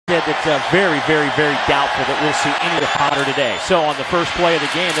said that very, very, very doubtful that we'll see any of Potter today. So on the first play of the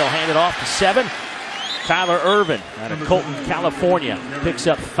game, they'll hand it off to 7. Tyler Ervin out of Colton, California, picks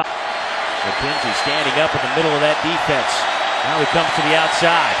up 5. McKenzie standing up in the middle of that defense. Now he comes to the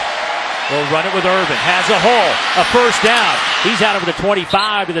outside. We'll run it with Ervin. Has a hole. A first down. He's out over the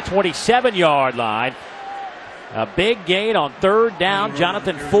 25 to the 27-yard line. A big gain on 3rd down.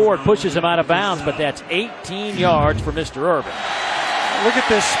 Jonathan Ford pushes him out of bounds, but that's 18 yards for Mr. Ervin. Look at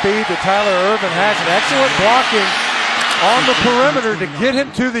this speed that Tyler Ervin has. An excellent blocking on the perimeter to get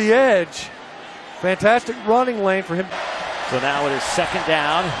him to the edge. Fantastic running lane for him. So now it is 2nd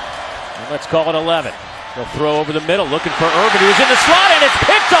down. And let's call it 11. They'll throw over the middle, looking for Ervin, who's in the slot, and it's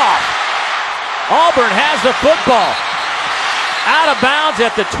picked off. Auburn has the football. Out of bounds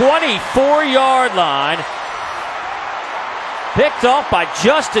at the 24-yard line. Picked off by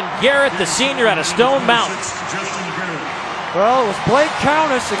Justin Garrett, the senior out of Stone Mountain. Well, it was Blake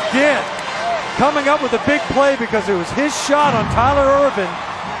Countess again coming up with a big play because it was his shot on Tyler Ervin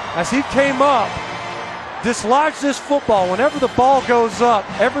as he came up. Dislodge this football. Whenever the ball goes up,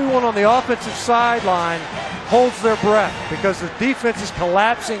 everyone on the offensive sideline holds their breath because the defense is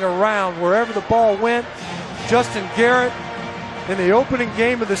collapsing around wherever the ball went. Justin Garrett, in the opening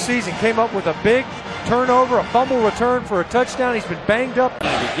game of the season, came up with a big turnover, a fumble return for a touchdown. He's been banged up.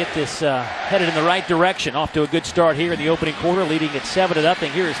 To get this headed in the right direction. Off to a good start here in the opening quarter, leading at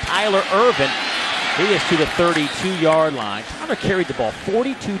 7-0. Here is Tyler Ervin. He is to the 32-yard line. Tyler carried the ball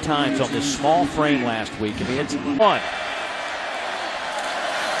 42 times on this small frame last week, and he hits 1.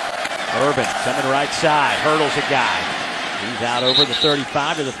 Ervin coming right side, hurdles a guy. He's out over the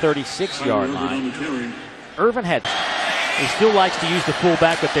 35 to the 36-yard line. Ervin he still likes to use the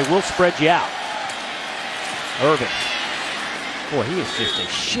fullback, but they will spread you out. Ervin. Boy, he is just a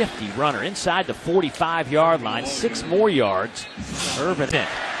shifty runner. Inside the 45-yard line, 6 more yards. Ervin in.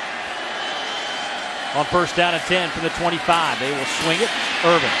 On 1st down and 10 from the 25. They will swing it.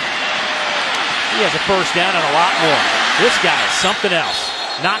 Ervin. He has a first down and a lot more. This guy is something else.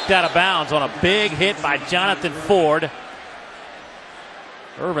 Knocked out of bounds on a big hit by Jonathan Ford.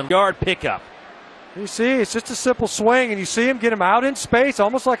 Ervin, yard pickup. You see, it's just a simple swing, and you see him get him out in space,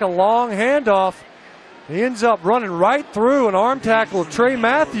 almost like a long handoff. He ends up running right through an arm tackle of Trey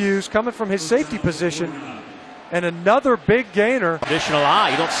Matthews coming from his safety position. And another big gainer. Additional eye.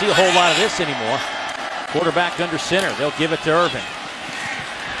 You don't see a whole lot of this anymore. Quarterback under center. They'll give it to Ervin.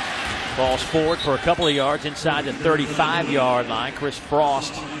 Falls forward for a couple of yards inside the 35-yard line. Chris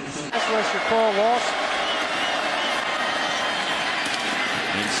Frost.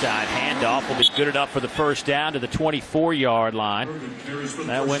 Inside handoff will be good enough for the first down to the 24-yard line.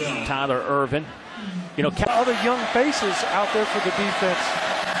 That went to Tyler Ervin. You know, other young faces out there for the defense.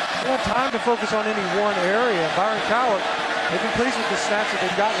 They don't have time to focus on any one area. Byron Cowart, they've been pleased with the snaps that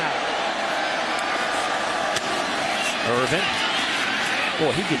they've gotten out. Ervin.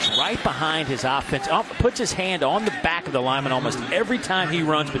 Boy, he gets right behind his offense, puts his hand on the back of the lineman almost every time he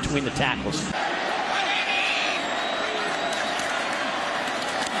runs between the tackles.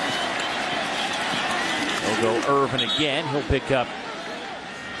 They'll go Ervin again. He'll pick up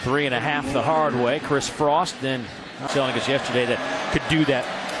 3.5 the hard way. Chris Frost then telling us yesterday that could do that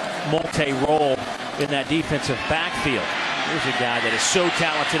multi-role in that defensive backfield. Here's a guy that is so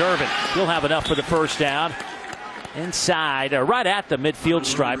talented. Ervin, he'll have enough for the first down. Inside, right at the midfield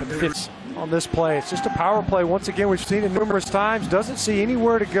stripe at the 5th. On this play, it's just a power play. Once again, we've seen it numerous times. Doesn't see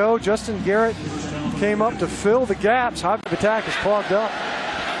anywhere to go. Justin Garrett came up to fill the gaps. High attack is clogged up.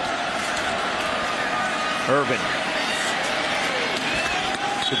 Ervin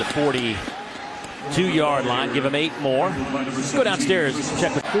to the 42-yard line. Give him 8 more. Let's go downstairs and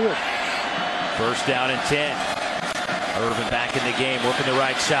check the field. 1st down and 10. Ervin back in the game, working the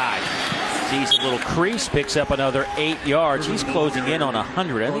right side. Sees a little crease, picks up another 8 yards. He's closing in on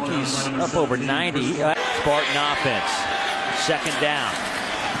 100. I think he's up over 90. Spartan offense. 2nd down.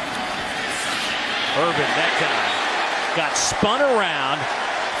 Ervin that time got spun around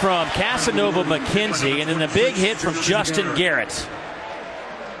from Casanova McKenzie, and then the big hit from Justin Garrett.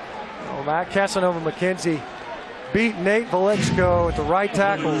 Well, Matt Casanova McKenzie beat Nate Valechko at the right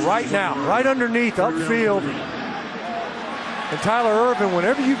tackle right now, right underneath upfield. And Tyler Ervin,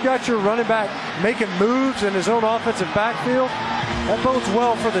 whenever you've got your running back making moves in his own offensive backfield, that bodes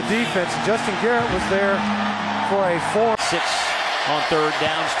well for the defense. Justin Garrett was there for a 4-6 on 3rd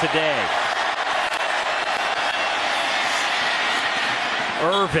downs today.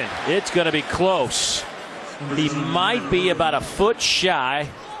 Ervin, it's going to be close. He might be about a foot shy.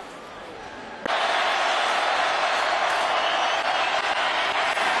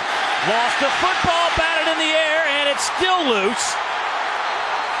 Lost the football, batted in the air, and it's still loose.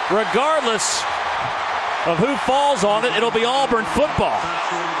 Regardless of who falls on it, it'll be Auburn football.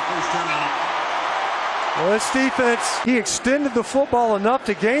 Well, this defense, he extended the football enough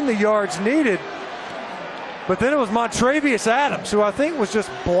to gain the yards needed. But then it was Montravius Adams, who I think was just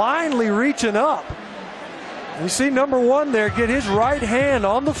blindly reaching up. You see number 1 there get his right hand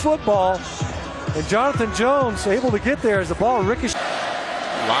on the football. And Jonathan Jones able to get there as the ball ricocheted.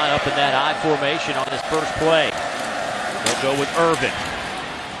 Line up in that I formation on his first play. They'll go with Ervin.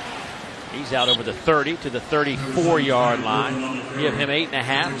 He's out over the 30 to the 34-yard line. Give him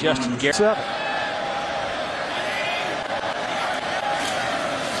 8.5. Justin Garrett. 7.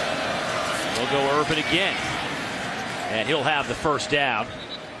 They'll go Ervin again. And he'll have the first down.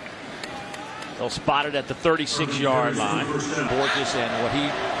 They'll spot it at the 36-yard line. Borges and what he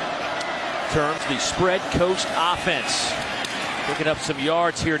terms the spread coast offense. Picking up some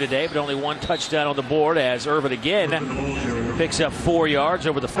yards here today, but only 1 touchdown on the board as Ervin again picks up 4 yards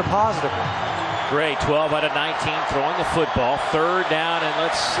over the positive. Gray, 12 out of 19 throwing the football. 3rd down and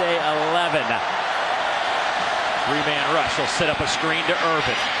let's say 11. 3-man rush. They'll set up a screen to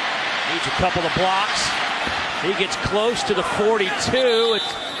Ervin. Needs a couple of blocks. He gets close to the 42.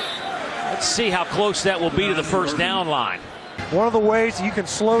 Let's see how close that will be to the first down line. One of the ways you can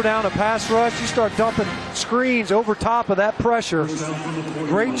slow down a pass rush, you start dumping screens over top of that pressure.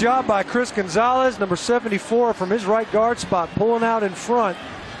 Great job by Chris Gonzalez, number 74, from his right guard spot, pulling out in front.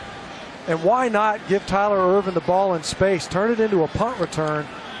 And why not give Tyler Ervin the ball in space, turn it into a punt return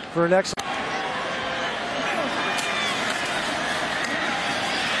for an excellent.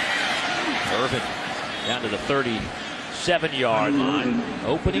 Ervin down to the 37-yard line.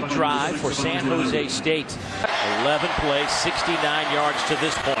 Opening drive for San Jose State. 11 plays, 69 yards to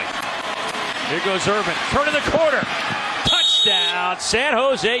this point. Here goes Ervin, turning the corner. Touchdown, San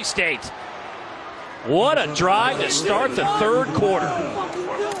Jose State. What a drive to start the 3rd quarter.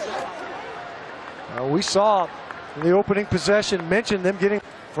 We saw in the opening possession, mentioned them getting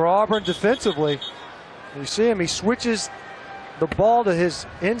for Auburn defensively. You see him, he switches the ball to his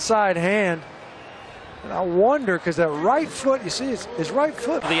inside hand. And I wonder, because that right foot, you see his right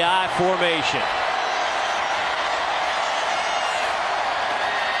foot. The I formation.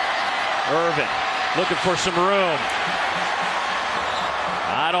 Ervin looking for some room.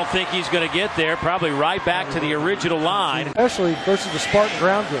 I don't think he's going to get there. Probably right back to the original line. Especially versus the Spartan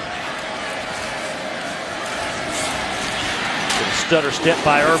ground game. Stutter step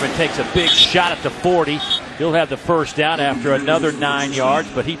by Ervin, takes a big shot at the 40. He'll have the first down after another 9 yards,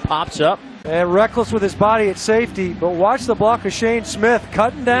 but he pops up. And reckless with his body at safety, but watch the block of Shane Smith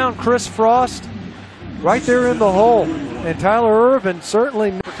cutting down Chris Frost right there in the hole. And Tyler Ervin certainly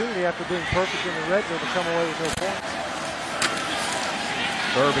an opportunity after being perfect in the red zone to come away with no points.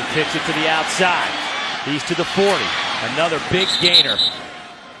 Ervin kicks it to the outside. He's to the 40. Another big gainer.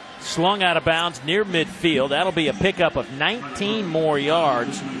 Slung out of bounds near midfield. That'll be a pickup of 19 more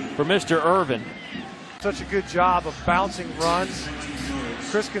yards for Mr. Ervin. Such a good job of bouncing runs.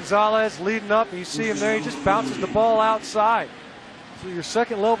 Chris Gonzalez leading up, and you see him there. He just bounces the ball outside. So your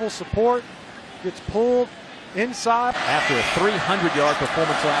second level support gets pulled inside. After a 300-yard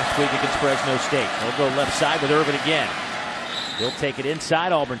performance last week against Fresno State. They'll go left side with Ervin again. He'll take it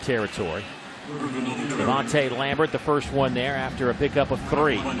inside Auburn territory. Devontae Lambert, the first one there after a pickup of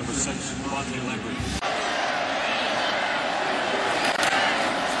 3.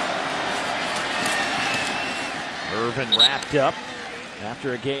 Ervin wrapped up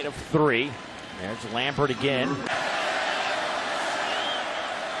after a gain of 3. There's Lambert again.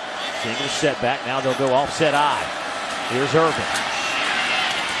 Single setback. Now they'll go offset I. Here's Ervin.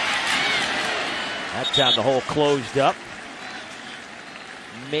 That time the hole closed up.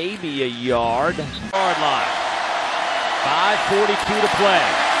 Maybe a yard. Yard line. 5:42 to play.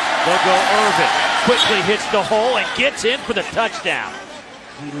 They'll go Ervin. Quickly hits the hole and gets in for the touchdown.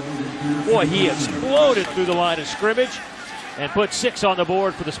 Boy, he exploded through the line of scrimmage and put 6 on the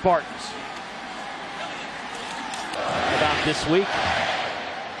board for the Spartans. About this week,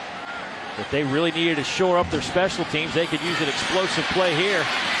 if they really needed to shore up their special teams, they could use an explosive play here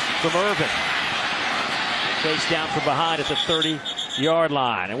from Ervin. Face down from behind at the 30-yard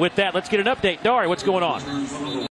line. And with that, let's get an update. Dari, what's going on?